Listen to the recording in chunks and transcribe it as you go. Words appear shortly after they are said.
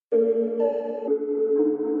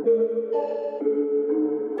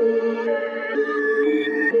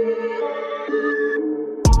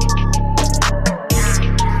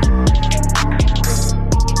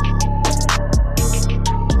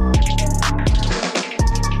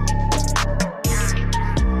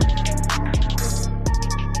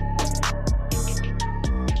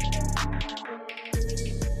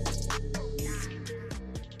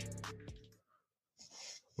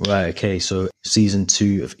Right, okay, so season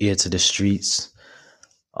 2 of Ear to the Streets.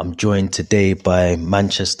 I'm joined today by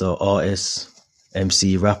Manchester artist,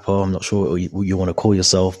 MC, rapper. I'm not sure what you want to call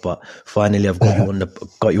yourself, but finally I've got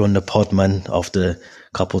you on the pod, man. After a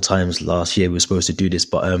couple of times last year we were supposed to do this,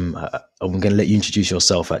 but I'm going to let you introduce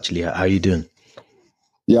yourself. Actually, how are you doing?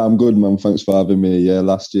 Yeah, I'm good, man. Thanks for having me. Yeah,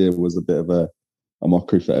 last year was a bit of a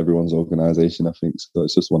mockery for everyone's organisation, I think. So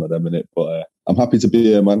it's just one of them, innit? But I'm happy to be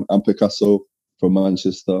here, man. I'm Picasso from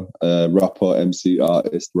Manchester, rapper, MC,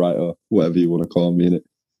 artist, writer, whatever you want to call me, innit?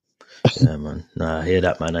 Yeah, man. Nah, I hear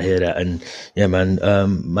that, man. I hear that. And yeah, man,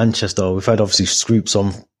 Manchester, we've had obviously Scoops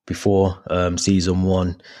on before, season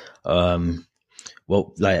 1.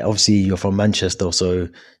 Well, like obviously you're from Manchester, so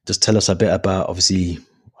just tell us a bit about obviously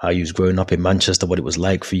how you was growing up in Manchester, what it was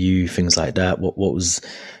like for you, things like that. What was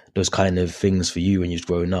those kind of things for you when you was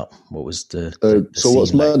growing up? What was the so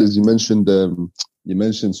what's like? Mad is you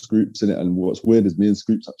mentioned Scoops in it, and what's weird is me and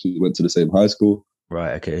Scoops actually went to the same high school.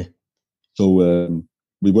 Right. Okay. So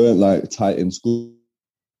we weren't like tight in school,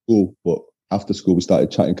 but after school we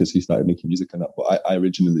started chatting because he started making music and that. But I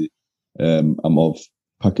originally am of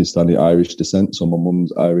Pakistani Irish descent, so my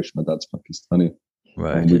mum's Irish, my dad's Pakistani.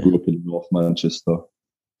 Right. And we grew up in North Manchester.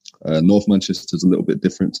 North Manchester is a little bit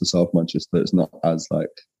different to South Manchester. It's not as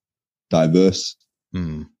like diverse.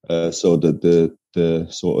 So the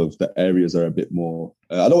sort of the areas are a bit more.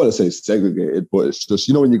 I don't want to say segregated, but it's just,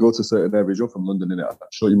 you know, when you go to certain areas, you're from London, innit? I'm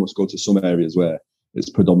sure you must go to some areas where it's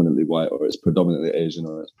predominantly white, or it's predominantly Asian,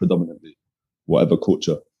 or it's predominantly whatever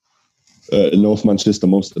culture. In North Manchester,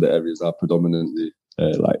 most of the areas are predominantly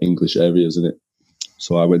like English areas, innit?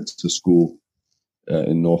 So I went to school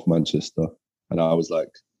in North Manchester, and I was like,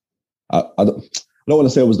 I don't want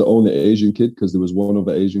to say I was the only Asian kid, because there was one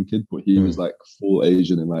other Asian kid, but he was like full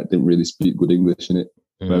Asian and like didn't really speak good English in it.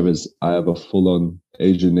 Whereas I have a full-on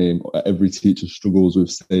Asian name. Every teacher struggles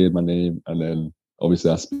with saying my name, and then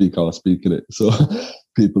obviously I speak how I speak in it. So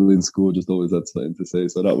people in school just always had something to say.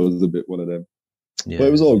 So that was a bit one of them. Yeah. But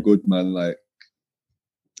it was all good, man. Like,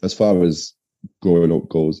 as far as growing up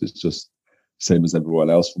goes, it's just same as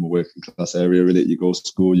everyone else from a working class area, really. You go to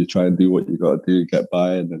school, you try and do what you got to do, get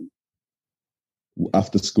by, and then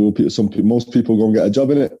after school, most people go and get a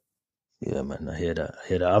job in it. Yeah, man, I hear that.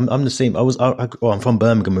 I'm the same. I'm from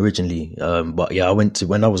Birmingham originally, but yeah,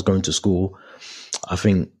 when I was going to school, I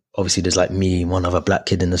think obviously there's like me, one other black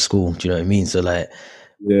kid in the school. Do you know what I mean? So like,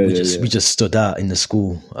 we just stood out in the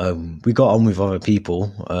school. We got on with other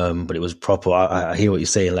people, but it was proper. I hear what you're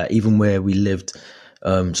saying. Like, even where we lived,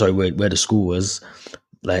 where the school was,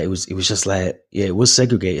 like it was just like, yeah, it was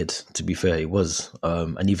segregated, to be fair. It was,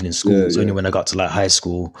 and even in school, it's only when I got to like high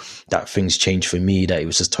school that things changed for me, that it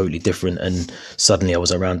was just totally different, and suddenly I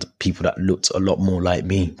was around people that looked a lot more like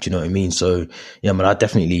me. Do you know what I mean? So yeah, man, I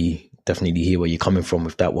definitely hear where you're coming from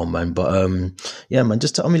with that one, man. But yeah, man,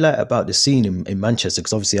 just tell me like about the scene in Manchester,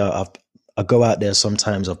 because obviously I go out there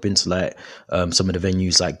sometimes. I've been to like some of the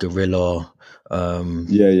venues like Gorilla,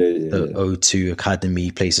 the O2 Academy,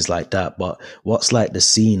 places like that. But what's like the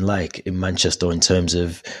scene like in Manchester in terms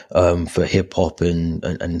of for hip hop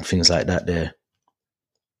and things like that there?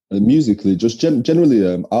 And musically, just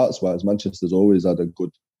generally, arts wise, Manchester's always had a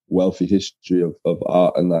good, wealthy history of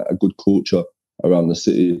art and like a good culture around the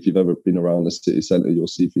city. If you've ever been around the city centre, you'll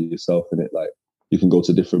see for yourself in it. Like, you can go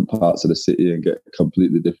to different parts of the city and get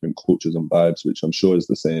completely different cultures and vibes, which I'm sure is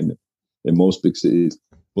the same in most big cities.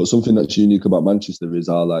 But something that's unique about Manchester is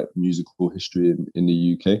our like musical history in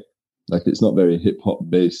the UK. Like, it's not very hip hop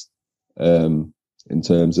based in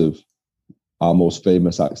terms of our most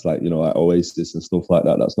famous acts, like, you know, like Oasis and stuff like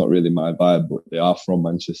that. That's not really my vibe, but they are from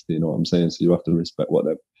Manchester, you know what I'm saying? So you have to respect what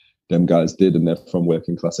them guys did, and they're from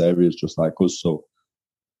working class areas just like us. So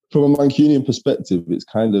from a Mancunian perspective, it's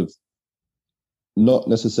kind of not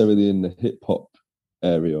necessarily in the hip hop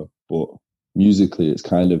area, but musically it's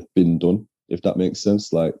kind of been done, if that makes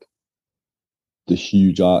sense. Like, the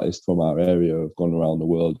huge artists from our area have gone around the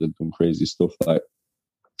world and done crazy stuff. Like,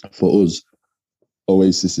 for us,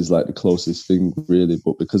 Oasis is like the closest thing, really,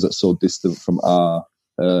 but because it's so distant from our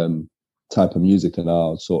type of music and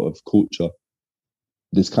our sort of culture,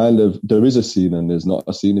 there is a scene and there's not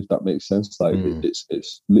a scene, if that makes sense. Like,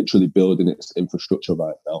 it's literally building its infrastructure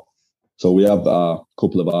right now. So we have a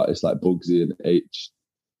couple of artists like Bugsy and H,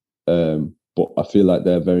 but I feel like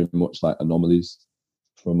they're very much like anomalies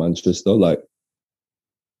from Manchester. Like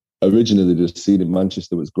originally, the scene in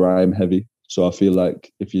Manchester was grime heavy. So I feel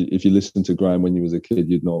like if you listen to grime when you was a kid,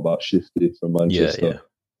 you'd know about Shifty from Manchester, Yeah.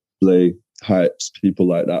 Slay, Hypes, people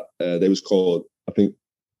like that. They was called, I think,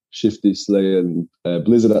 Shifty, Slay, and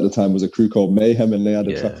Blizzard at the time was a crew called Mayhem, and they had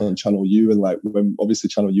a track on Channel U. And like when obviously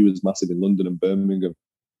Channel U is massive in London and Birmingham,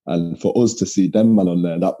 and for us to see them man on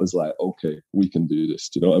there, that was like, okay, we can do this.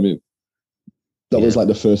 Do you know what I mean? That was like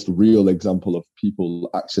the first real example of people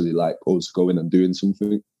actually like us going and doing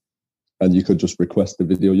something. And you could just request the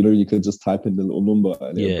video. You know, you could just type in the little number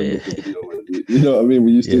and it'll bring up the video. You know what I mean?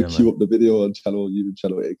 We used to queue up the video on Channel U,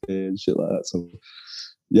 Channel 8K and shit like that. So,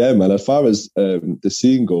 yeah, man, as far as the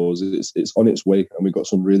scene goes, it's on its way. And we've got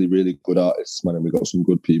some really, really good artists, man. And we've got some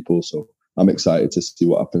good people. So I'm excited to see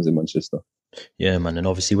what happens in Manchester. Yeah, man. And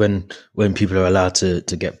obviously when people are allowed to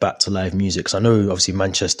get back to live music, because I know obviously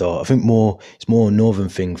Manchester, I think it's more a northern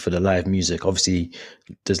thing for the live music. Obviously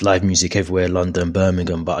there's live music everywhere, London,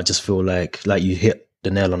 Birmingham, but I just feel like you hit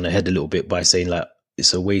the nail on the head a little bit by saying like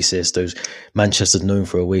it's Oasis. Manchester's known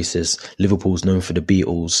for Oasis, Liverpool's known for the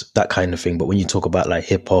Beatles, that kind of thing. But when you talk about like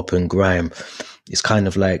hip hop and grime, it's kind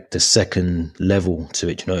of like the second level to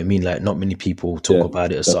it. You know what I mean? Like not many people talk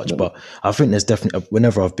about it as such, but I think there's definitely,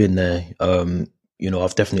 whenever I've been there,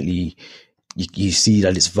 I've definitely, you see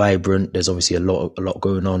that it's vibrant. There's obviously a lot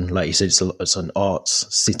going on. Like you said, it's an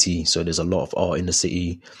arts city. So there's a lot of art in the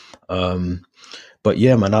city. But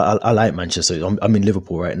yeah, man, I like Manchester. I'm in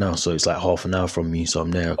Liverpool right now, so it's like half an hour from me. So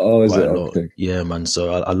I'm there quite a lot. Okay. Yeah, man.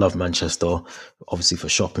 So I love Manchester, obviously for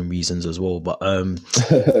shopping reasons as well. But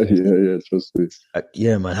yeah, trust me.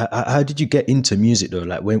 Yeah, man. How did you get into music though?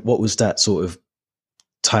 Like, what was that sort of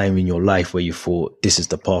time in your life where you thought this is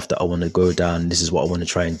the path that I want to go down? This is what I want to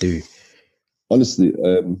try and do. Honestly,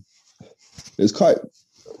 it's quite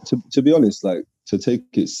to be honest, like to take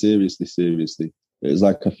it seriously. It was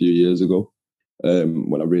like a few years ago.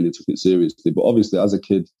 When I really took it seriously. But obviously, as a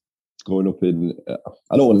kid, growing up in,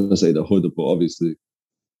 I don't want to say the hood, but obviously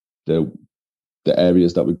the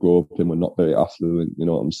areas that we grew up in were not very affluent. You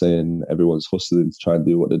know what I'm saying? Everyone's hustling to try and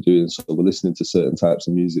do what they're doing. So we're listening to certain types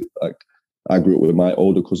of music. Like I grew up with my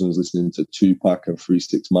older cousins listening to Tupac and 3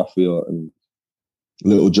 6 Mafia and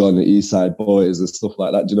Little John and East Side Boys and stuff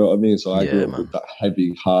like that. Do you know what I mean? So I grew up with that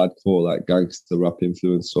heavy, hardcore, like gangster rap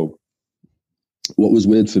influence. So what was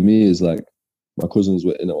weird for me is like, my cousins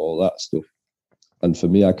were into all that stuff. And for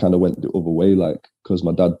me, I kind of went the other way, like, because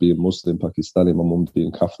my dad being Muslim, Pakistani, my mum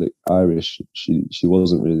being Catholic, Irish, they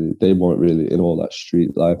weren't really in all that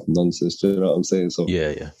street life nonsense. Do you know what I'm saying? So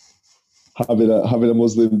yeah. Having a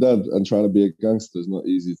Muslim dad and trying to be a gangster is not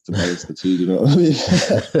easy to balance the two, you know what I mean?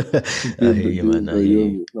 I hear you, man.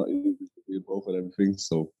 It's not easy to do both of them things.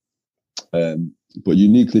 So, but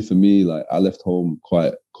uniquely for me, like I left home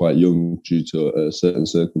quite young due to certain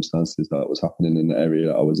circumstances that was happening in the area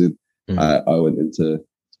that I was in. I went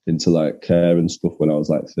into like care and stuff when I was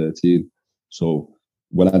like 13. So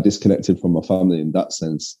when I disconnected from my family in that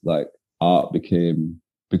sense, like art became,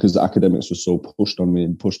 because the academics were so pushed on me,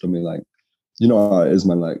 like, you know how it is,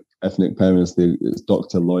 man, like ethnic parents, it's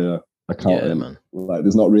doctor, lawyer, accountant. Man. Like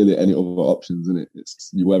there's not really any other options in it. It's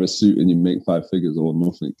you wear a suit and you make 5 figures or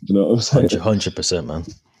nothing. Do you know what I'm saying? 100%, man.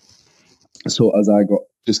 So as I got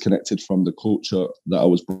disconnected from the culture that I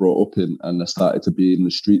was brought up in, and I started to be in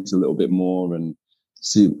the streets a little bit more and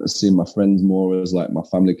seeing my friends more as like my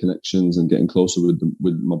family connections and getting closer with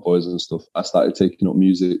my boys and stuff, I started taking up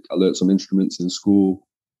music. I learned some instruments in school.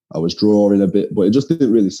 I was drawing a bit, but it just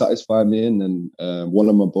didn't really satisfy me. And then one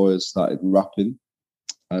of my boys started rapping,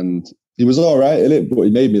 and he was all right in it, but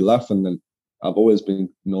he made me laugh. And then I've always been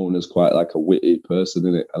known as quite like a witty person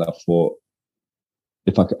in it, and I thought,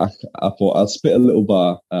 I'll spit a little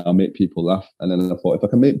bar, I'll make people laugh. And then I thought, if I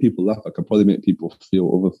can make people laugh, I can probably make people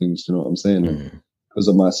feel other things. Do you know what I'm saying? Because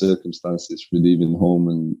of my circumstances for leaving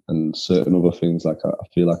home and certain other things, like I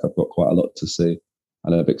feel like I've got quite a lot to say,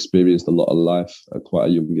 and I've experienced a lot of life at quite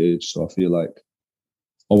a young age. So I feel like,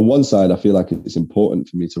 on one side, I feel like it's important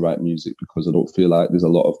for me to write music because I don't feel like there's a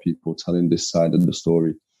lot of people telling this side of the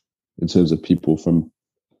story in terms of people from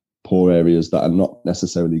poor areas that are not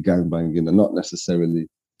necessarily gangbanging and not necessarily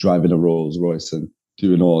driving a Rolls Royce and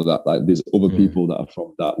doing all that. Like there's other people that are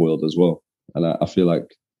from that world as well, and I feel like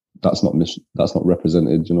that's not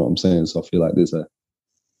represented. You know what I'm saying? So I feel like there's a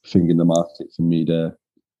thing in the market for me there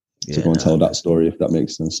to go and tell that story, if that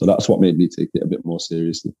makes sense. So that's what made me take it a bit more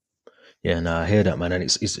seriously. Yeah, no, I hear that, man, and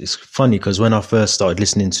it's funny because when I first started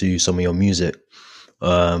listening to some of your music,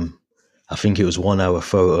 I think it was 1 Hour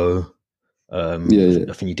Photo. Yeah, yeah,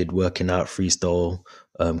 I think you did Working Out, Freestyle,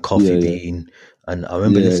 yeah, Coffee yeah, Bean, and I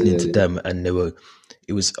remember yeah, listening yeah, to yeah. them, and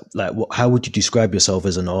it was like, how would you describe yourself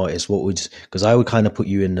as an artist? Because I would kind of put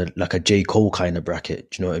you in like a J. Cole kind of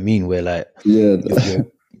bracket. Do you know what I mean? Where like Yeah, you're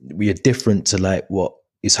we are different to like what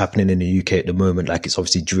is happening in the UK at the moment. Like it's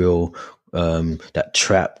obviously drill, that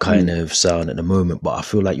trap kind mm, of sound at the moment. But I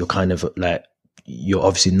feel like you're kind of like, you're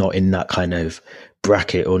obviously not in that kind of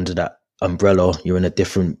bracket under that umbrella. You're in a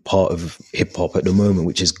different part of hip hop at the moment,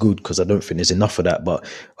 which is good because I don't think there's enough of that. But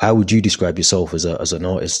how would you describe yourself as an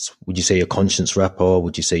artist? Would you say you're a conscious rapper?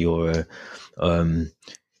 Would you say you're a,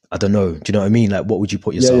 I don't know. Do you know what I mean? Like, what would you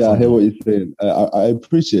put yeah, yourself yeah. I hear under? what you're saying. I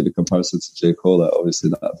appreciate the comparison to J Cole. Like,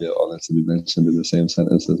 obviously, that'd be an honor to be mentioned in the same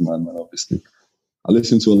sentence as man. Obviously, I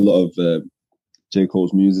listen to a lot of J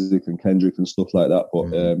Cole's music and Kendrick and stuff like that, but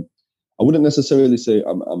Mm, I wouldn't necessarily say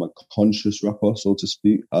I'm a conscious rapper, so to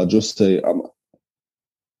speak. I'll just say I'm.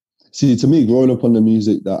 See, to me, growing up on the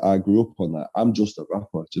music that I grew up on, like, I'm just a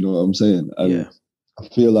rapper. Do you know what I'm saying? And yeah. I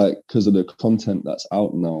feel like because of the content that's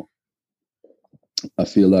out now, I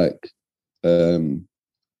feel like um,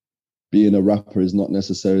 being a rapper is not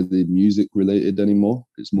necessarily music related anymore.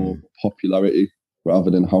 It's more Mm, popularity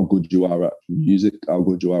rather than how good you are at music, how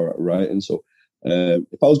good you are at writing. So,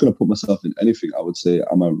 if I was going to put myself in anything, I would say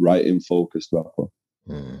I'm a writing focused rapper.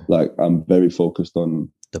 mm. Like I'm very focused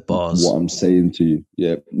on The bars. what I'm saying to you.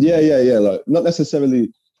 Yeah, yeah, Mm, yeah, yeah. Like not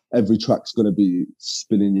necessarily every track's going to be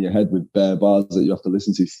spinning your head with bare bars that you have to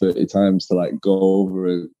listen to 30 times to like go over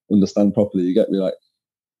and understand properly. You get me? Like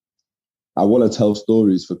I want to tell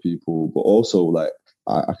stories for people, but also like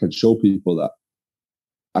I can show people that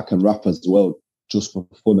I can rap as well just for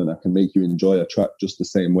fun and I can make you enjoy a track just the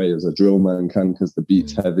same way as a drill man can because the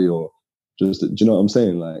beat's mm, heavy or just, do you know what I'm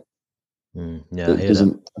saying? Like yeah, I it hear that.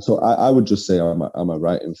 doesn't, so I would just say I'm a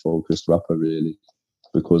writing focused rapper really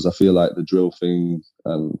because I feel like the drill thing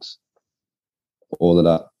and all of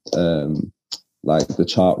that, like the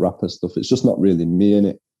chart rapper stuff, it's just not really me in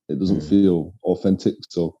it. It doesn't Mm, feel authentic.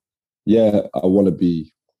 So yeah, I want to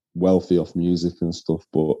be wealthy off music and stuff,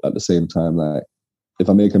 but at the same time, like if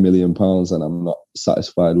I make £1 million and I'm not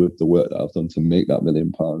satisfied with the work that I've done to make that £1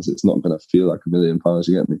 million, it's not going to feel like £1 million.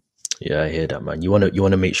 You get me? yeah, I hear that, man. You want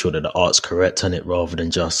to make sure that the art's correct on it rather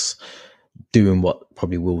than just doing what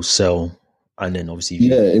probably will sell. And then obviously, if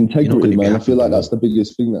Yeah, you're not going integrity, to be man. I happy feel with the like that's result. the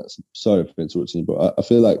biggest thing that's, sorry for interrupting you, but I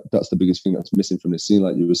feel like that's the biggest thing that's missing from the scene.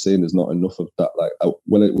 Like you were saying, there's not enough of that. Like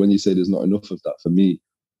when you say there's not enough of that, for me,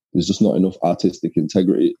 there's just not enough artistic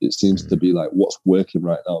integrity. It seems to Mm, be like what's working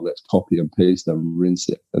right now. Let's copy and paste and rinse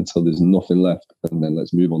it until there's nothing left, and then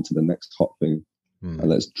let's move on to the next hot thing, and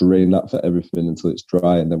mm. let's drain that for everything until it's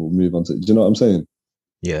dry, and then we'll move on to. Do you know what I'm saying?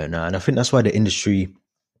 Yeah, no, and I think that's why the industry,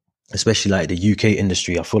 especially like the UK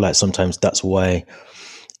industry, I feel like sometimes that's why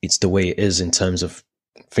it's the way it is in terms of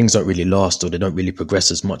things don't really last or they don't really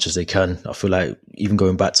progress as much as they can. I feel like even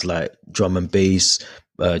going back to like drum and bass,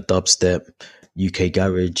 dubstep, UK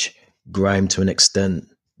garage, grime to an extent,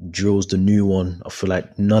 drill's the new one. I feel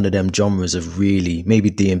like none of them genres have really, maybe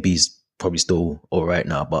D&B's probably still all right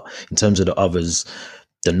now, but in terms of the others,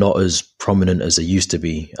 they're not as prominent as they used to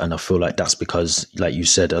be. And I feel like that's because, like you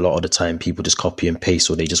said, a lot of the time people just copy and paste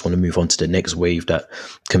or they just want to move on to the next wave that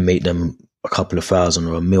can make them a couple of thousand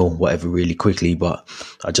or a mil, whatever, really quickly. But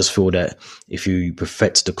I just feel that if you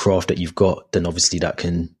perfect the craft that you've got, then obviously that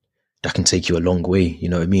can take you a long way. You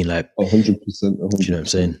know what I mean? Like, 100%, do you know what I'm 100%.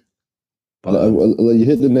 saying? And But you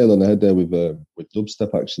hit the nail on the head there with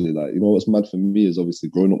dubstep. Actually, like you know what's mad for me is obviously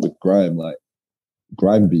growing up with grime. Like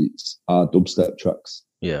grime beats are dubstep tracks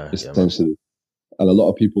yeah, yeah, man. essentially, and a lot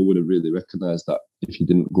of people wouldn't really recognize that if you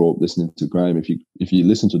didn't grow up listening to grime. If you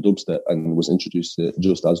listen to dubstep and was introduced to it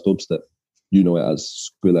just as dubstep, you know it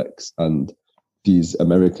as Skrillex and these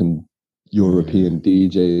American Mm, European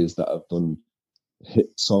DJs that have done hit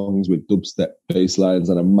songs with dubstep bass lines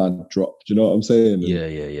and a mad drop. Do you know what I'm saying? And yeah,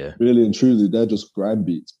 yeah, yeah, really and truly, they're just grime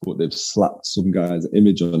beats, but they've slapped some guy's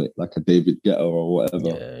image on it, like a David Guetta or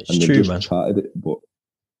whatever, yeah. It's and they've true, just man. charted it. But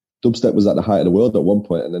dubstep was at the height of the world at one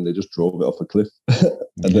point, and then they just drove it off a cliff.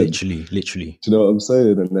 And then, Literally, literally. do you know what I'm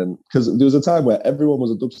saying? And then, because there was a time where everyone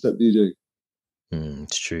was a dubstep DJ,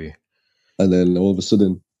 It's true. and then all of a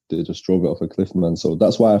sudden, they just drove it off a cliff, man. So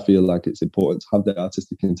that's why I feel like it's important to have the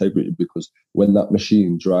artistic integrity because when that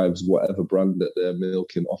machine drives whatever brand that they're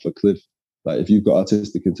milking off a cliff, like if you've got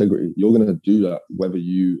artistic integrity, you're going to do that whether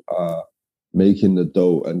you are making the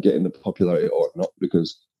dough and getting the popularity or not.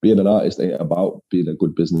 Because being an artist ain't about being a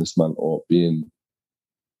good businessman or being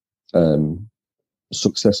um,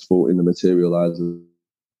 successful in the materialize of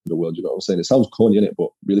the world. You know what I'm saying? It sounds corny, innit? But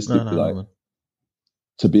No, realistically, no, no, like man.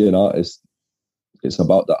 to be an artist, it's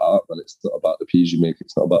about the art, man. It's not about the P's you make.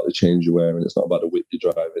 It's not about the change you wear, and it's not about the whip you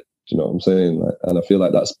drive it. Do you know what I'm saying? Like, and I feel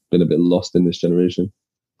like that's been a bit lost in this generation.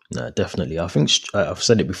 No, definitely. I think I've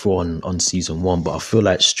said it before on season 1, but I feel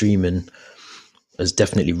like streaming has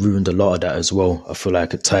definitely ruined a lot of that as well. I feel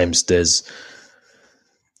like at times there's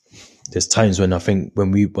times when I think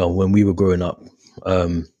when we were growing up,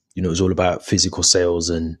 it was all about physical sales,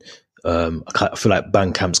 and I feel like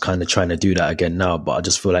Bandcamp's kind of trying to do that again now. But I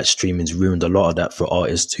just feel like streaming's ruined a lot of that for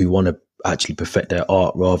artists who want to actually perfect their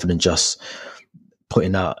art rather than just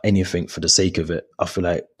putting out anything for the sake of it. I feel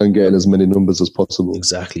like, and getting as many numbers as possible.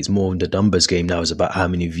 Exactly. It's more the numbers game now. It's about how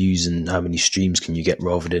many views and how many streams can you get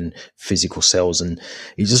rather than physical sales. And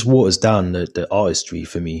it just waters down the artistry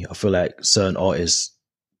for me. I feel like certain artists,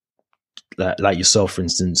 like yourself, for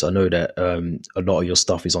instance, I know that a lot of your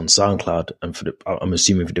stuff is on SoundCloud, and I'm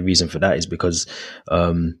assuming the reason for that is because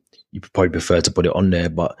you probably prefer to put it on there.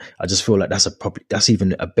 But I just feel like that's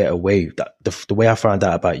even a better way. That the way I found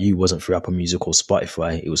out about you wasn't through Apple Music or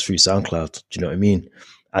Spotify; it was through SoundCloud. Do you know what I mean?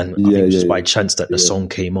 And I think it was just by chance that the song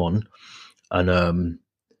came on, and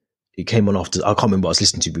it came on after, I can't remember what I was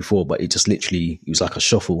listening to before, but it was like a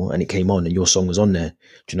shuffle, and it came on, and your song was on there.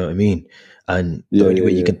 Do you know what I mean? And the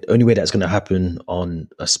only way that's going to happen on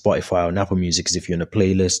a Spotify or an Apple Music is if you're in a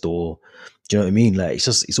playlist, or do you know what I mean? Like,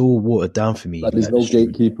 it's all watered down for me. Like, there's no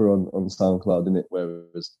gatekeeper on SoundCloud, in it.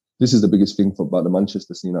 Whereas this is the biggest thing about the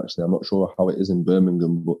Manchester scene. Actually, I'm not sure how it is in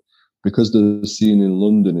Birmingham, but because the scene in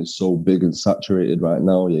London is so big and saturated right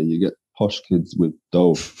now, you get posh kids with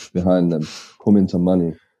dough behind them coming to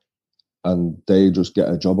money, and they just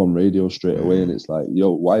get a job on radio straight away. And it's like,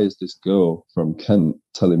 yo, why is this girl from Kent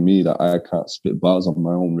telling me that I can't spit bars on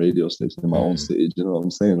my own radio station in my own city? Do you know what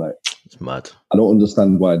I'm saying? Like, it's mad. I don't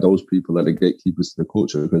understand why those people are the gatekeepers to the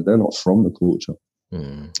culture, because they're not from the culture.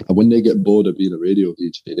 And when they get bored of being a radio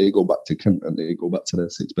DJ, they go back to Kent and they go back to their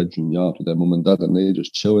 6-bedroom yard with their mum and dad, and they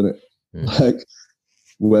just chill in it. Like,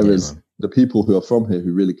 whereas the people who are from here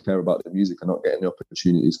who really care about the music are not getting the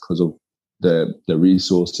opportunities because of the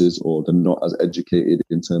resources, or they're not as educated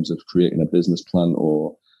in terms of creating a business plan,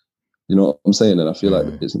 or, you know what I'm saying? And I feel like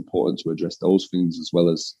it's important to address those things as well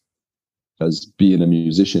as being a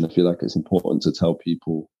musician. I feel like it's important to tell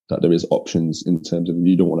people that there is options in terms of, if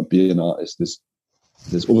you don't want to be an artist,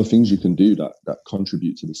 there's other things you can do that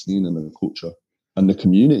contribute to the scene and the culture and the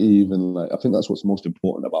community. Even, like, I think that's what's most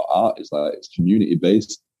important about art, is like it's community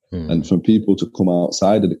based, and for people to come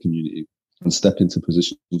outside of the community and step into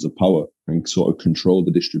positions of power and sort of control the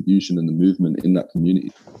distribution and the movement in that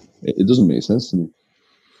community, it doesn't make sense to me.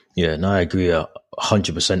 Yeah, no, I agree.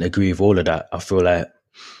 100% agree with all of that. I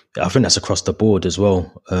think that's across the board as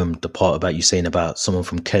well. The part about you saying about someone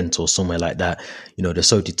from Kent or somewhere like that, they're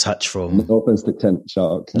so detached from. No offense to Kent,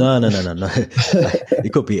 shout out Kent. No.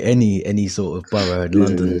 It could be any sort of borough in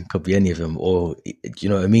London. It could be any of them, or you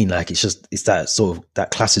know what I mean? Like, it's that sort of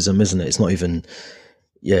that classism, isn't it? It's not even.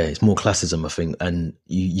 Yeah, it's more classism, I think, and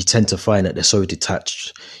you tend to find that they're so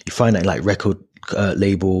detached. You find that like record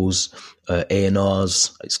labels,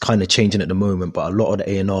 A&Rs, it's kind of changing at the moment, but a lot of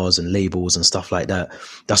the A&Rs and labels and stuff like that,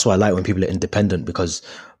 that's why I like when people are independent, because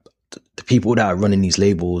the people that are running these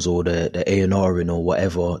labels or the A&Ring or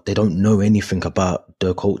whatever, they don't know anything about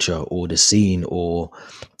the culture or the scene or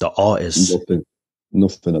the artists.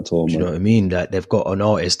 Nothing at all, man. Do you know what I mean? That they've got an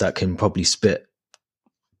artist that can probably spit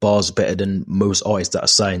bars better than most artists that are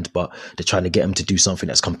signed, but they're trying to get them to do something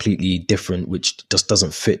that's completely different, which just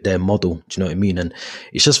doesn't fit their model. Do you know what I mean? And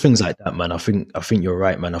it's just things like that, man. I think you're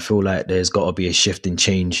right, man. I feel like there's got to be a shift in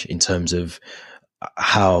change in terms of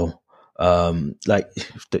how,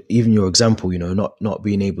 even your example, not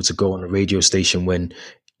being able to go on a radio station when,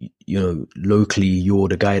 locally you're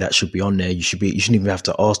the guy that should be on there. You shouldn't even have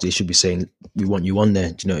to ask. They should be saying, we want you on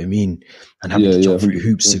there. Do you know what I mean? And having to jump through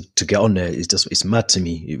hoops to get on there it's mad to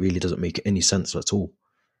me. It really doesn't make any sense at all.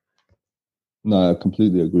 No, I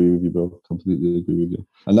completely agree with you, bro. Completely agree with you.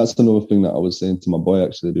 And that's another thing that I was saying to my boy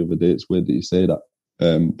actually the other day. It's weird that you say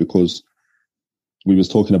that, because we was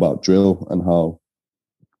talking about drill and how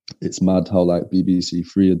it's mad how like BBC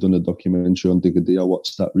Three had done a documentary on Digga D. I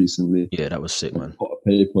watched that recently. Yeah, that was sick, man. Pot of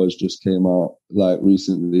Papers just came out like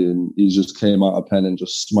recently, and he just came out of pen and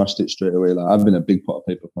just smashed it straight away. Like, I've been a big Pot of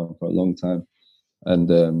Paper fan for a long time,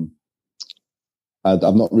 and I've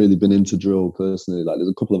not really been into drill personally. Like, there's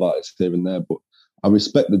a couple of artists here and there, but I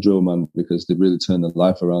respect the drill, man, because they really turned their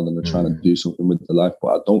life around and they're trying to do something with their life.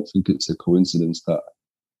 But I don't think it's a coincidence that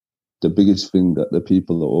the biggest thing that the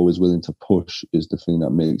people are always willing to push is the thing that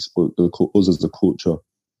makes us as a culture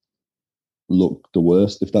look the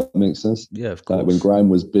worst, if that makes sense. Yeah, of course. Like, when grime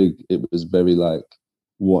was big, it was very like,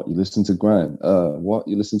 what, you listen to grime? What,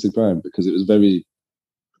 you listen to grime? Because it was very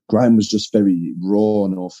grime was just very raw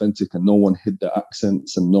and authentic, and no one hid their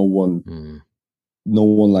accents, and no one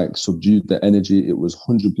like subdued the energy. It was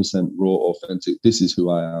 100% raw, authentic. This is who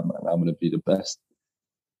I am, and I'm going to be the best,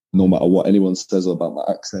 no matter what anyone says about my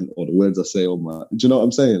accent or the words I say. Do you know what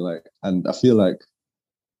I'm saying? Like, and I feel like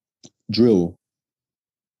drill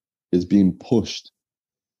is being pushed,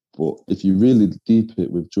 but if you really deep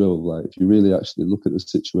it with drill, like if you really actually look at the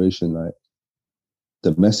situation, like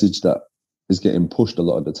the message that is getting pushed a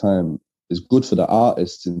lot of the time is good for the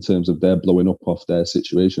artists in terms of they're blowing up off their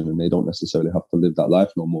situation and they don't necessarily have to live that life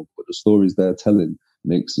no more. But the stories they're telling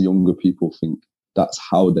makes younger people think that's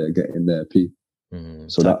how they're getting their peak.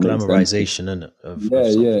 So that glamorization, isn't it?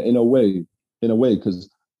 Yeah, in a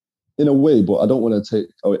way, but I don't want to take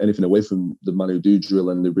anything away from the man who do drill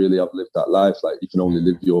and they really have lived that life. Like, you can only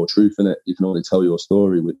live your truth in it. You can only tell your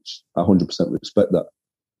story, which I 100% respect that.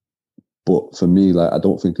 But for me, like, I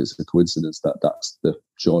don't think it's a coincidence that that's the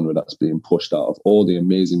genre that's being pushed out of all the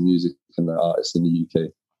amazing music and the artists in the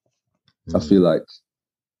UK. I feel like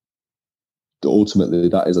ultimately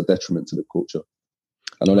that is a detriment to the culture.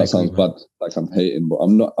 I know that sounds bad, like I'm hating, but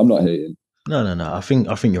I'm not hating. No. I think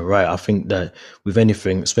you're right. I think that with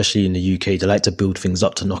anything, especially in the UK, they like to build things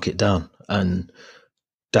up to knock it down. And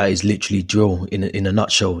that is literally drill in a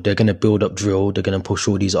nutshell. They're going to build up drill. They're going to push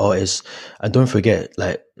all these artists. And don't forget,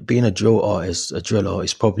 like, being a drill artist, a driller,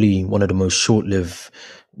 is probably one of the most short-lived,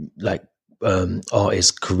 like,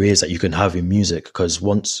 artist careers that you can have in music. Because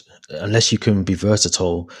unless you can be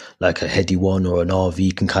versatile, like a Headie One or an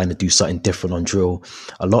RV can kind of do something different on drill.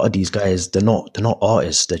 A lot of these guys, they're not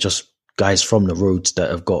artists. They're just guys from the roads that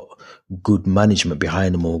have got good management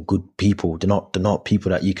behind them or good people. They're not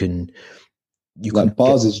people that you can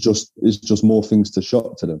bars is just more things to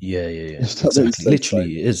shop to them. Yeah. Exactly.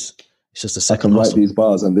 Literally, it is. It's just a second. I can write these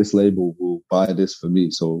bars, and this label will buy this for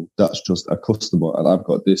me. So that's just a customer, and I've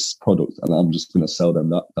got this product, and I'm just going to sell them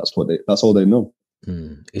that. That's all they know.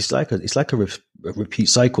 It's like a repeat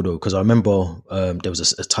cycle though, because I remember there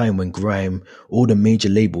was a time when grime, all the major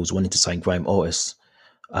labels wanted to sign grime artists,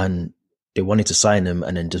 and they wanted to sign them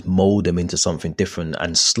and then just mold them into something different.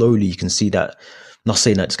 And slowly, you can see that. Not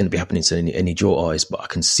saying that it's going to be happening to any drill artist, but I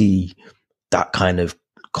can see that kind of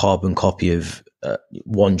carbon copy of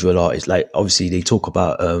one drill artist. Like, obviously they talk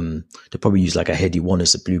about they probably use like a Headie One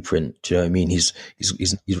as a blueprint. Do you know what I mean? His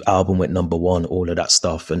album went #1, all of that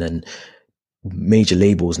stuff, and then major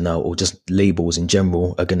labels now, or just labels in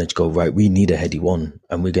general, are going to go, right, we need a Headie One,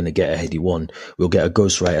 and we're going to get a Headie One. We'll get a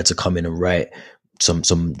ghostwriter to come in and write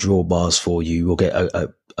some drill bars for you. We'll get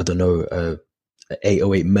a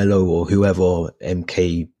 808 Mellow or whoever,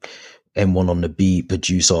 MK, M1 on the beat,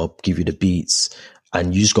 producer, give you the beats,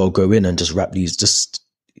 and you just gotta go in and just rap these. Just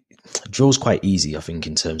drill's quite easy, I think,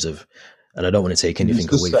 in terms of, and I don't want to take anything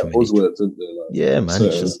away from it. Buzzwords, isn't there? Like, yeah, man.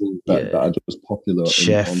 It's just, that are just popular.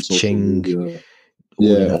 Chef, Ching,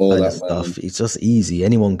 all that stuff. Man. It's just easy.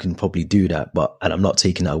 Anyone can probably do that, and I'm not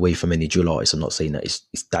taking that away from any drill artist. I'm not saying that it's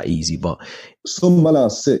that easy, but some men are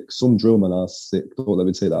sick. Some drill men are sick. Don't let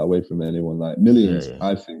me take that away from anyone. Like Millions,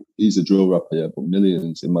 I think he's a drill rapper, but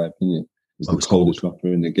Millions, in my opinion, is the coldest rapper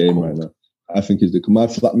in the game right now. I think he's my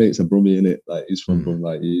flatmate's a Brummie, innit? Like, he's from Brum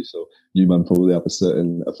like you, so you man probably have a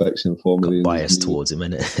certain affection for Millions. Bias towards him,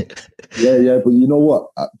 innit? yeah, but you know what?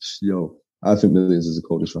 I think Millions is the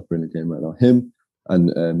coldest rapper in the game right now. Him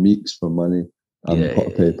and Meeks from Money and Pot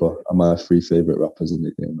of Paper are my 3 favourite rappers in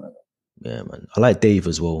the game right now. Yeah, man. I like Dave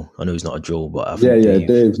as well. I know he's not a drill, but I think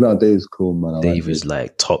Dave's cool, man. Dave is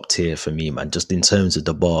like top tier for me, man. Just in terms of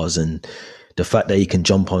the bars and the fact that he can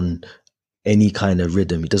jump on any kind of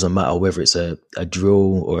rhythm. It doesn't matter whether it's a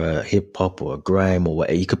drill or a hip hop or a grime or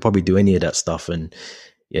whatever. He could probably do any of that stuff. And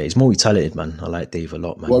yeah, he's multi-talented, man. I like Dave a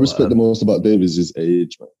lot, man. What I respect the most about Dave is his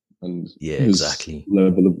age, man. And his exactly.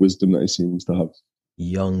 level of wisdom that he seems to have.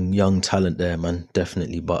 Young talent there, man.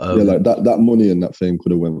 Definitely. But like that money and that fame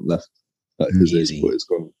could have went left at his age, but it's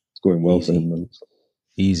going well for him, man.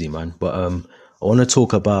 Easy, man. But I want to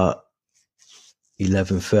talk about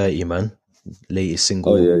 11:30, man. Latest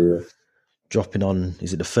single. Oh yeah. Dropping on,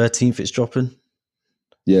 is it the 13th it's dropping?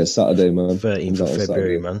 Yeah, Saturday, man. 13th of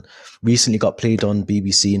February, man. Recently got played on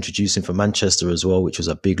BBC introducing for Manchester as well, which was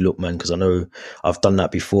a big look, man, because I know I've done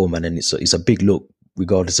that before, man, and it's a big look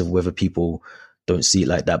regardless of whether people don't see it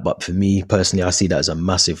like that. But for me personally, I see that as a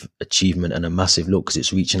massive achievement and a massive look because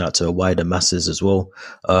it's reaching out to a wider masses as well.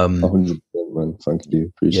 100%, man. Thank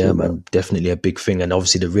you. Appreciate it. Man. Definitely a big thing. And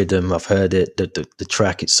obviously the rhythm, I've heard it, the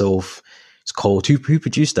track itself, it's cold. Who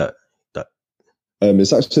produced that?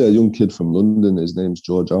 It's actually a young kid from London. His name's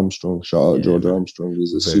George Armstrong. Shout out George Armstrong.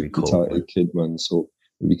 He's a super talented kid, man. So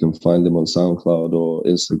if you can find him on SoundCloud or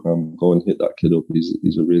Instagram, go and hit that kid up.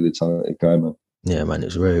 He's a really talented guy, man. Yeah, man,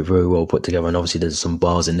 it's very, very well put together. And obviously there's some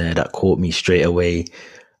bars in there that caught me straight away.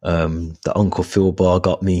 The Uncle Phil bar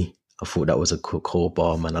got me. I thought that was a cool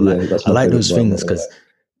bar, man. I like those things because,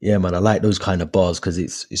 yeah, man, I like those kind of bars because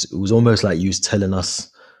it was almost like you was telling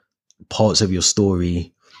us parts of your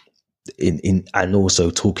story in and also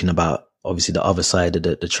talking about obviously the other side of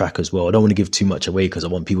the track as well. I don't want to give too much away because I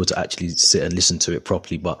want people to actually sit and listen to it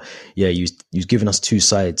properly. But yeah, you've given us two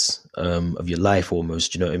sides of your life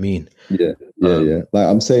almost. Do you know what I mean? Yeah. Like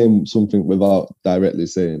I'm saying something without directly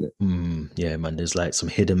saying it. Yeah, man. There's like some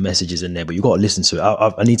hidden messages in there, but you got to listen to it.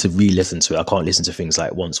 I need to re-listen to it. I can't listen to things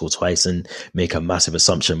like once or twice and make a massive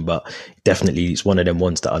assumption. But definitely, it's one of them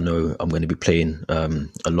ones that I know I'm going to be playing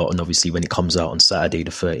a lot. And obviously, when it comes out on Saturday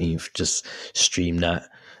the 13th, just stream that.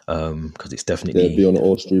 Because it's definitely be on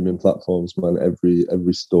all streaming platforms, man.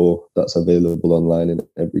 Every store that's available online in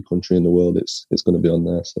every country in the world, it's going to be on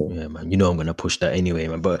there. So yeah, man. You know I'm going to push that anyway,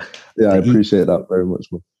 man. But yeah, I appreciate that very much,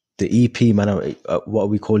 man. The EP, man. What are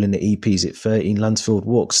we calling the EP? Is it 13 Lansfield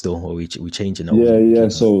Walk still, or are we changing that? Yeah.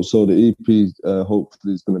 So the EP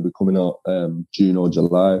hopefully is going to be coming out June or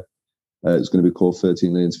July. It's going to be called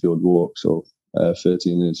 13 Lansfield Walk. So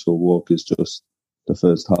 13 Lansfield Walk is just the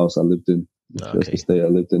first house I lived in. Okay. I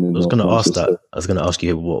lived in. I was going to ask that. I was going to ask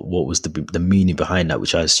you what was the meaning behind that,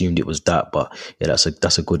 which I assumed it was that. But yeah,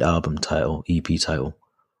 that's a good album title, EP title.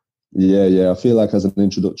 Yeah. I feel like as an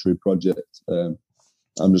introductory project,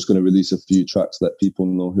 I'm just going to release a few tracks, let people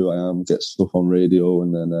know who I am, get stuff on radio,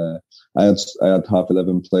 and then I had Half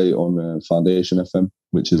 11 play on Foundation FM,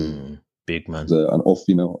 which is big, man, an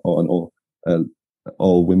all-female or an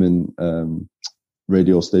all-women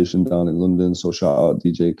radio station down in London. So shout out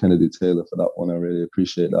DJ Kennedy Taylor for that one. I really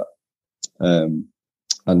appreciate that.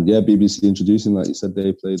 And yeah, BBC introducing, like you said,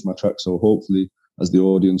 they plays my track. So hopefully, as the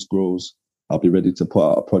audience grows, I'll be ready to put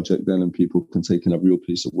out a project then, and people can take in a real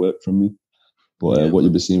piece of work from me. But what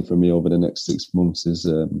you'll be seeing from me over the next 6 months is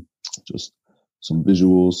just some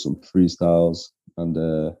visuals, some freestyles,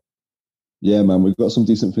 and yeah, man, we've got some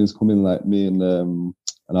decent things coming. Like me and an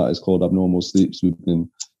artist called Abnormal Sleeps, we've been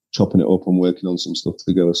chopping it up and working on some stuff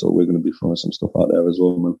together. So we're going to be throwing some stuff out there as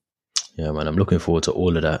well, man. Yeah, man, I'm looking forward to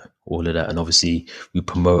all of that. And obviously we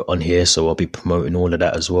promote on here, so I'll be promoting all of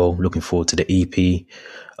that as well. Looking forward to the EP.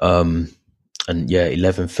 And yeah,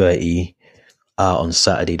 11:30 out on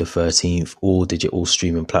Saturday the 13th, all digital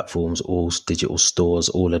streaming platforms, all digital stores,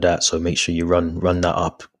 all of that. So make sure you run that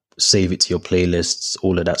up, save it to your playlists,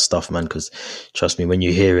 all of that stuff, man, because trust me, when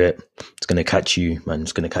you hear it, it's going to catch you, man.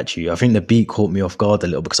 It's going to catch you. I think the beat caught me off guard a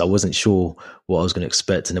little because I wasn't sure what I was going to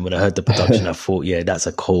expect. And then when I heard the production, I thought, yeah, that's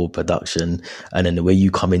a cold production. And then the way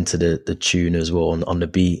you come into the tune as well on the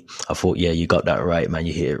beat, I thought, yeah, you got that right, man.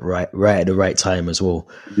 You hit it right at the right time as well.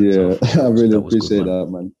 Yeah, so I really appreciate that,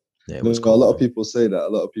 man. Yeah, cool, a lot of people say that. A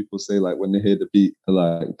lot of people say, like, when they hear the beat, they're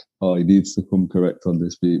like, oh, he needs to come correct on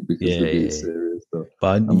this beat because the beat's serious. So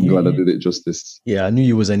but I'm glad I did it justice. Yeah, I knew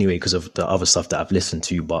you was anyway because of the other stuff that I've listened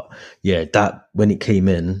to. But yeah, that when it came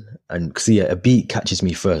in, and see, a beat catches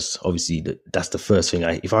me first. Obviously, that's the first thing.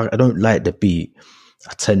 If I don't like the beat,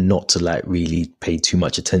 I tend not to like really pay too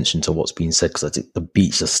much attention to what's being said because I think the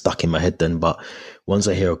beat's just stuck in my head then. But once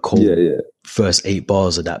I hear a cold first 8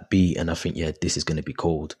 bars of that beat, and I think, yeah, this is going to be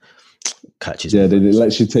cold, catches me. Yeah, it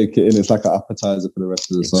lets you take it in. It's like an appetizer for the rest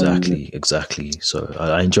of the song. Exactly. So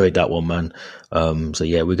I enjoyed that one, man. So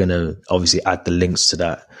yeah, we're going to obviously add the links to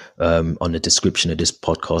that on the description of this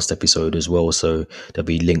podcast episode as well. So there'll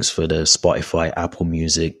be links for the Spotify, Apple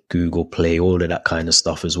Music, Google Play, all of that kind of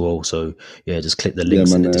stuff as well. So yeah, just click the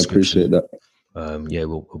links in the description. I appreciate that. Yeah,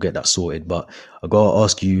 we'll get that sorted. But I got to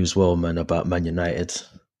ask you as well, man, about Man United.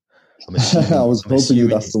 I was hoping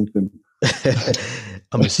you'd ask something.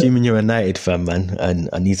 I'm assuming you're a United fan, man, and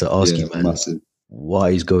I need to ask you, man, massive.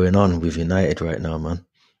 What is going on with United right now, man?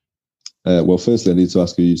 Well, firstly, I need to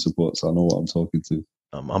ask who you support, so I know what I'm talking to.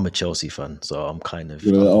 I'm a Chelsea fan, so I'm kind of.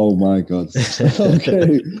 Oh my god!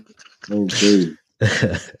 Okay.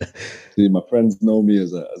 See, my friends know me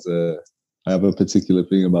as a. I have a particular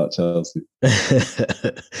thing about Chelsea.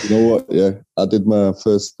 You know what? Yeah, I did my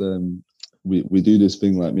first. We do this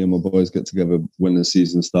thing, like, me and my boys get together when the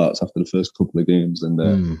season starts after the first couple of games and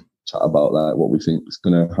chat about like what we think is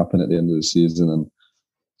going to happen at the end of the season, and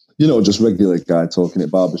just regular guy talking,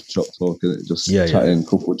 barbershop talking, just chatting,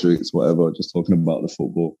 couple of drinks, whatever, just talking about the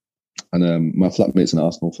football. And my flatmate's an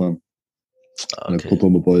Arsenal fan, and a couple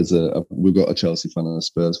of my boys we've got a Chelsea fan and a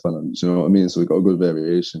Spurs fan, and you know what I mean. So we've got a good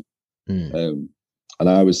variation. And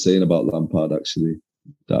I was saying about Lampard actually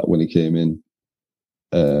that when he came in,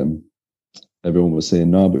 everyone was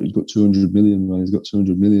saying, no, but he's got 200 million, man. He's got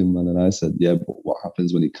 200 million, man. And I said, yeah, but what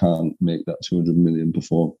happens when he can't make that 200 million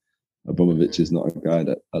perform? Abramovich is not a guy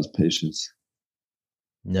that has patience.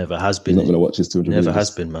 Never has been. He's not going to watch his 200 Never million.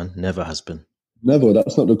 has been, man. Never has been. Never.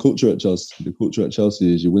 That's not the culture at Chelsea. The culture at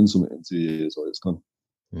Chelsea is you win something in 2 years or it's gone.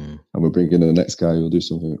 And we're bringing in the next guy who'll do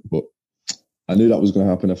something. But I knew that was going to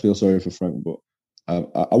happen. I feel sorry for Frank, but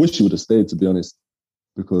I wish he would have stayed, to be honest,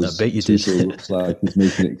 because I bet you did. Tuchel looks like he's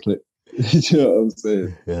making it click. You know what I'm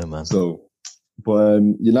saying? Yeah, man. So, but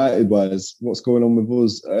United-wise, what's going on with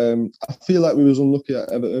us? I feel like we was unlucky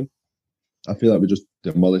at Everton. I feel like we just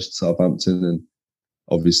demolished Southampton, and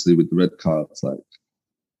obviously with the red cards, like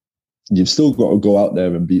you've still got to go out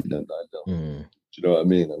there and beat them. Do you know what I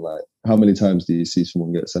mean? And like, how many times do you see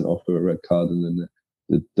someone get sent off with a red card and then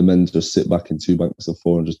the men just sit back in 2 banks of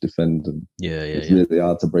 4 and just defend? And it's really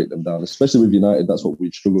hard to break them down, especially with United. That's what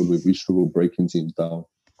we've struggled with. We struggle breaking teams down.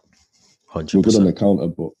 100%. We're good on the counter,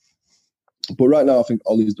 but right now I think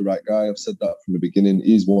Ollie's the right guy. I've said that from the beginning.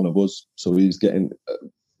 He's one of us, so he's getting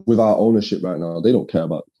with our ownership right now. They don't care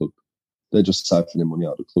about the club. They're just siphoning money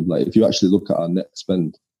out of the club. Like, if you actually look at our net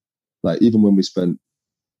spend, like even when we spent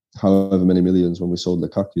however many millions when we sold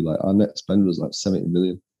Lukaku, like our net spend was like 70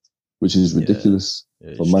 million, which is ridiculous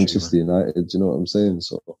for Manchester United. Do you know what I'm saying?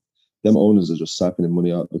 So them owners are just siphoning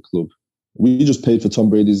money out of the club. We just paid for Tom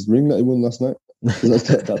Brady's ring that he won last night. That's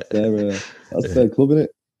their club, innit?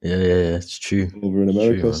 Yeah, it's true. Over in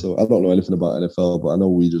America. True, so I don't know anything about NFL, but I know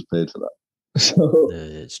we just paid for that. So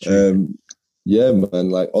it's true. Yeah, man,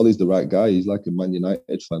 like Ollie's the right guy. He's like a Man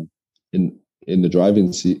United fan in the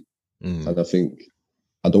driving seat. And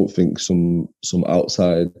I don't think some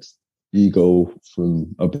outside ego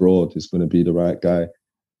from abroad is going to be the right guy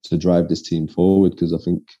to drive this team forward, because I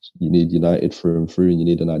think you need United through and through, and you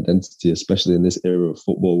need an identity, especially in this era of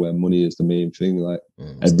football where money is the main thing. Like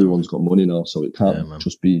everyone's got money now, so it can't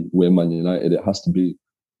just be we're Man United. It has to be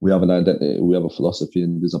we have an identity, we have a philosophy,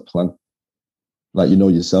 and there's a plan. Like, you know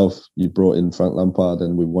yourself, you brought in Frank Lampard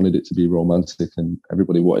and we wanted it to be romantic and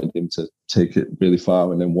everybody wanted him to take it really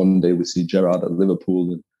far. And then one day we see Gerrard at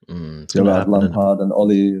Liverpool and Gerrard, Lampard and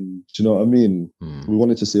Ollie. And do you know what I mean? We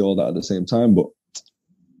wanted to see all that at the same time, but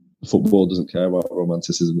football doesn't care about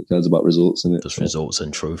romanticism. It cares about results, innit? Just results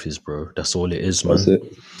and trophies, bro. That's all it is, man. That's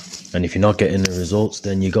it. And if you're not getting the results,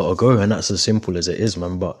 then you got to go. And that's as simple as it is,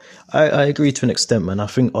 man. But I agree to an extent, man. I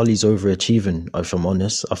think Ollie's overachieving, if I'm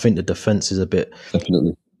honest. I think the defence is a bit...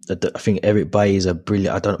 Definitely. I think Eric Bailly is a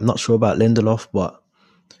brilliant... I'm not sure about Lindelof, but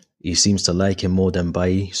he seems to like him more than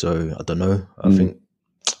Bailly. So, I don't know. I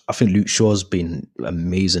think Luke Shaw's been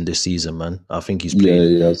amazing this season, man. I think he's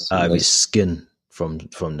played out of his skin from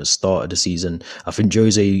the start of the season. I think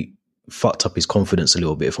Jose fucked up his confidence a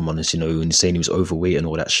little bit, if I'm honest, you know, when he's saying he was overweight and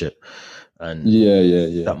all that shit. And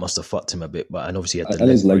that must have fucked him a bit. But and obviously he had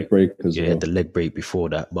his leg break as well. Yeah, the leg break before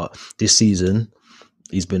that. But this season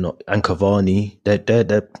he's been, and Cavani,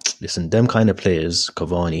 they're listen, them kind of players,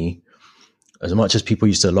 Cavani, as much as people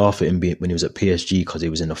used to laugh at him when he was at PSG because he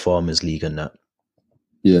was in the Farmers League and that.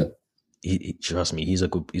 Yeah. He trust me, he's a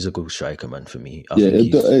good striker, man. For me,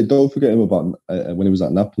 don't forget him about when he was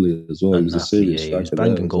at Napoli as well. He was a serious striker. He was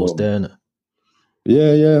banging goals there. Innit?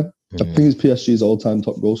 Yeah. I think he's PSG's all-time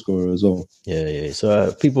top goal scorer as well. Yeah.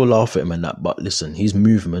 So people laugh at him and that, but listen, his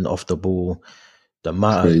movement off the ball, the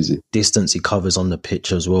amount of distance he covers on the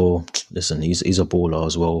pitch as well. Listen, he's a baller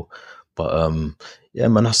as well. But yeah,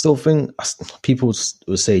 man, I still think people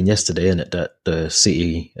were saying yesterday, innit, that the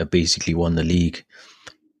City have basically won the league.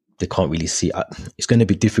 They can't really see. It's going to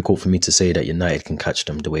be difficult for me to say that United can catch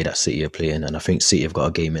them the way that City are playing, and I think City have got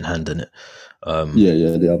a game in hand in it.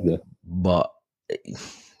 Yeah, they have. Yeah, but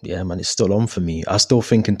yeah, man, it's still on for me. I still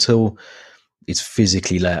think until it's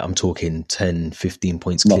physically, like, I'm talking 10, 15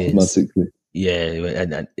 points clear. Mathematically.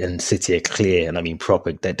 Yeah, and City are clear, and I mean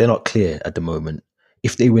proper. They're not clear at the moment.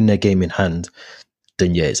 If they win their game in hand,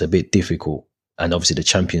 then yeah, it's a bit difficult. And obviously the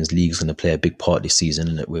Champions League is going to play a big part this season,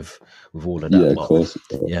 isn't it, with all of that. Yeah, of course.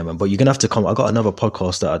 Yeah, man. But you're going to have to come. I got another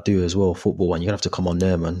podcast that I do as well, football, and you're going to have to come on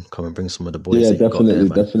there, man. Come and bring some of the boys. Yeah,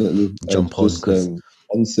 definitely. Jump on.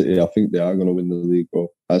 On City, I think they are going to win the league, bro.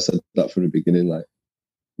 I said that from the beginning. Like,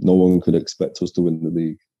 no one could expect us to win the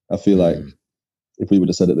league. I feel like if we would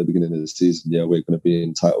have said at the beginning of the season, yeah, we're going to be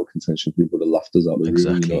in title contention, people would have laughed us out of the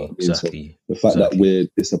room. You know what I mean? Exactly. So the fact that we're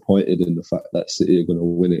disappointed in the fact that City are going to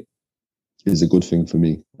win it is a good thing for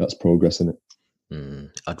me. That's progress, in it.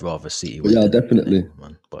 I'd rather City win. Yeah, definitely.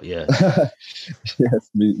 Man. But yeah. Yes,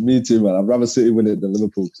 me too, man. I'd rather City win it than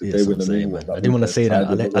Liverpool. Yes, they win the league, man. I didn't want to say that.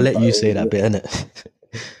 I'll let you say that bit, innit?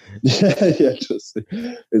 Yeah. Just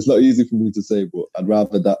it's not easy for me to say, but I'd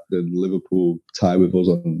rather that than Liverpool tie with us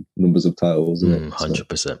on numbers of titles, isn't it?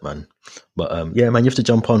 100%, man. But yeah, man, you have to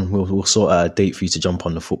jump on. We'll sort out a date for you to jump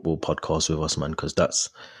on the football podcast with us, man, because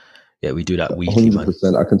we do that weekly, man.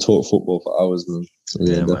 100%. I can talk football for hours, man. So,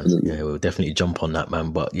 yeah, definitely. Man. Yeah, we'll definitely jump on that,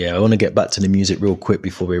 man. But yeah, I want to get back to the music real quick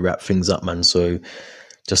before we wrap things up, man. So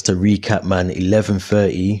just to recap, man,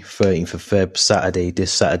 11:30, 13th of Feb,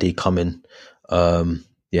 this Saturday coming.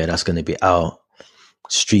 Yeah, that's going to be out.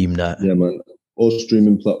 Stream that. Yeah, man. All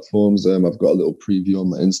streaming platforms. I've got a little preview on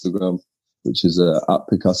my Instagram, which is at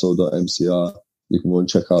picasso.mcr. You can go and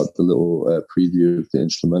check out the little preview of the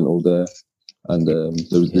instrumental there. And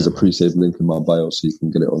there's a pre-save link in my bio, so you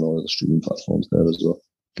can get it on all the streaming platforms there as well.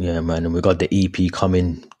 Yeah, man. And we got the EP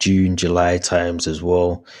coming June, July times as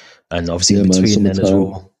well. And obviously in between then as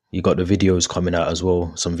well, you got the videos coming out as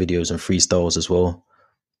well. Some videos and freestyles as well.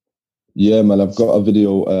 Yeah, man. I've got a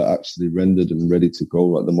video actually rendered and ready to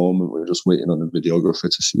go at the moment. We're just waiting on the videographer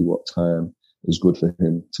to see what time is good for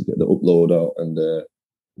him to get the upload out and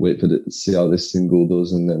wait for it to see how this single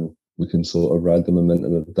does. And then we can sort of ride the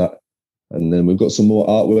momentum of that. And then we've got some more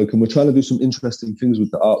artwork, and we're trying to do some interesting things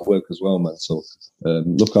with the artwork as well, man. So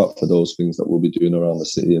look out for those things that we'll be doing around the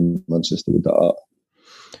city in Manchester with the art.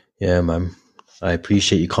 Yeah, man. I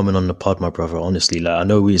appreciate you coming on the pod, my brother. Honestly, like I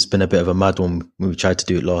know it's been a bit of a mad one when we tried to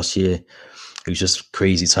do it last year. It was just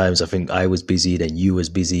crazy times. I think I was busy, then you was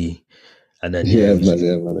busy, and then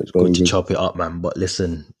man. It's good to chop it up, man. But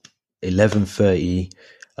listen, 11:30.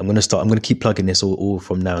 I'm gonna keep plugging this all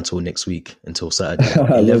from now until next week, until Saturday.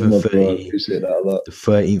 11:30, the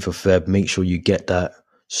 13th of Feb. Make sure you get that,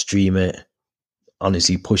 stream it.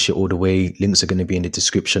 Honestly, push it all the way. Links are going to be in the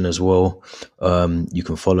description as well. You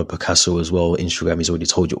can follow Picasso as well. Instagram, he's already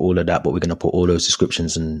told you all of that, but we're going to put all those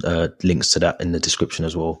descriptions and links to that in the description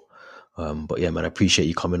as well. But yeah, man, I appreciate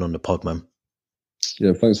you coming on the pod, man.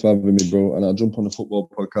 Yeah, thanks for having me, bro. And I'll jump on the football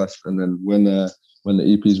podcast, and then when the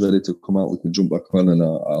EP is ready to come out, we can jump back on and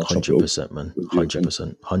I'll 100%, man.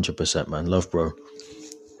 100%, man. Love, bro.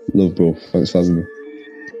 Love, bro. Thanks for having me.